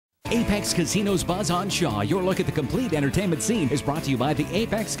Apex Casino's Buzz on Shaw. Your look at the complete entertainment scene is brought to you by the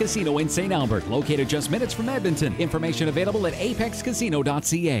Apex Casino in St. Albert, located just minutes from Edmonton. Information available at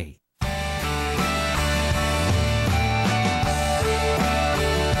apexcasino.ca.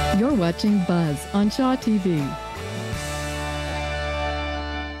 You're watching Buzz on Shaw TV.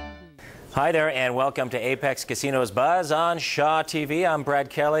 Hi there, and welcome to Apex Casino's Buzz on Shaw TV. I'm Brad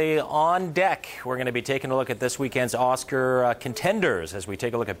Kelly. On deck, we're going to be taking a look at this weekend's Oscar contenders as we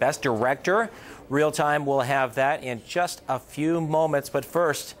take a look at Best Director. Real time, we'll have that in just a few moments. But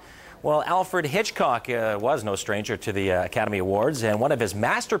first, well, Alfred Hitchcock was no stranger to the Academy Awards, and one of his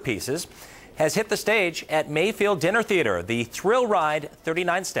masterpieces has hit the stage at Mayfield Dinner Theatre. The thrill ride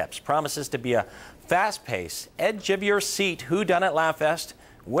 39 Steps promises to be a fast-paced, edge-of-your-seat whodunit laugh fest.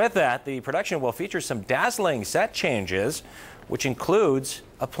 With that, the production will feature some dazzling set changes, which includes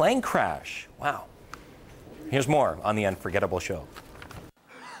a plane crash. Wow. Here's more on the unforgettable show.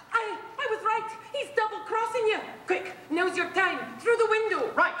 I was right. He's double-crossing you. Quick, now's your time. Through the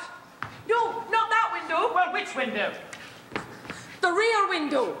window. Right. No, not that window. Well, which window? The rear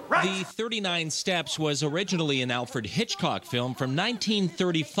window. Right. The 39 Steps was originally an Alfred Hitchcock film from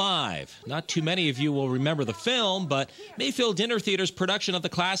 1935. Not too many of you will remember the film, but Mayfield Dinner Theatre's production of the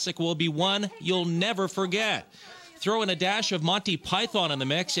classic will be one you'll never forget. Throw in a dash of Monty Python in the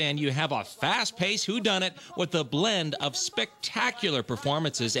mix, and you have a fast-paced whodunit with a blend of spectacular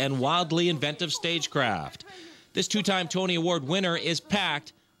performances and wildly inventive stagecraft. This two-time Tony Award winner is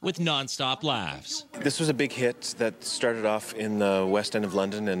packed with non-stop laughs. This was a big hit that started off in the West End of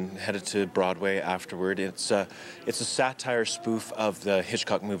London and headed to Broadway afterward. It's a satire spoof of the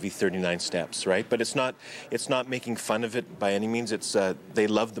Hitchcock movie 39 Steps, right? But it's not making fun of it by any means. It's they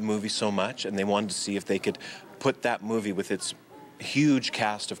loved the movie so much, and they wanted to see if they could put that movie with its huge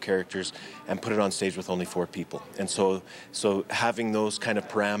cast of characters and put it on stage with only 4 people. And so having those kind of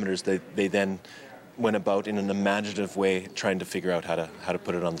parameters, they then went about in an imaginative way trying to figure out how to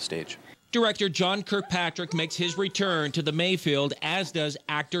put it on the stage. Director John Kirkpatrick makes his return to the Mayfield, as does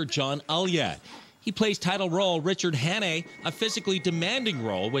actor John Ulyett. He plays title role Richard Hannay, a physically demanding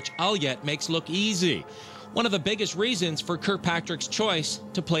role which Ulyett makes look easy. One of the biggest reasons for Kirkpatrick's choice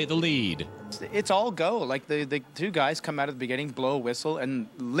to play the lead. It's all go. Like the two guys come out at the beginning, blow a whistle, and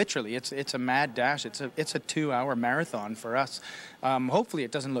literally it's a mad dash. It's a 2-hour marathon for us. Hopefully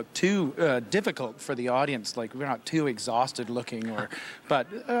it doesn't look too difficult for the audience. Like we're not too exhausted looking, but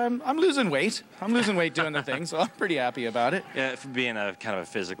I'm losing weight. I'm losing weight doing the thing, so I'm pretty happy about it. Yeah, for being a kind of a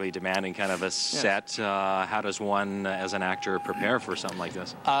physically demanding kind of a set, how does one as an actor prepare for something like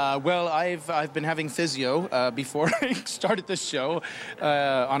this? Well, I've been having physio before I started the show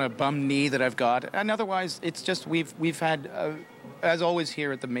on a bum knee that I've got, and otherwise it's just we've had as always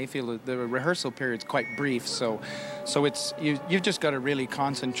here at the Mayfield, the rehearsal period's quite brief, so it's you've just got to really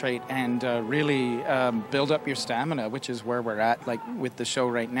concentrate and really build up your stamina, which is where we're at, like with the show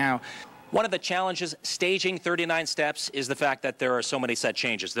right now. One of the challenges staging 39 Steps is the fact that there are so many set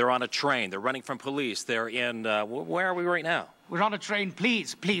changes. They're on a train, they're running from police, they're in where are we right now? We're on a train.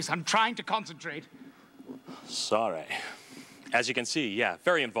 Please, I'm trying to concentrate. Sorry. As you can see, yeah,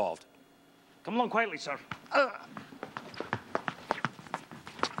 very involved. Come along quietly, sir.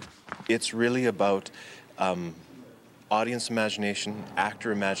 It's really about audience imagination,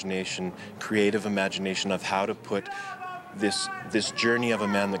 actor imagination, creative imagination of how to put this journey of a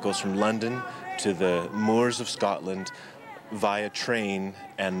man that goes from London to the moors of Scotland via train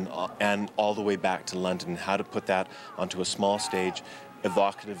and all the way back to London, how to put that onto a small stage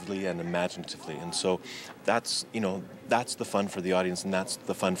evocatively and imaginatively. And so that's the fun for the audience, and that's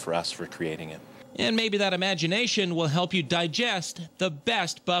the fun for us for creating it. And maybe that imagination will help you digest the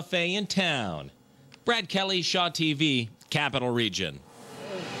best buffet in town. Brad Kelly, Shaw TV, Capital Region.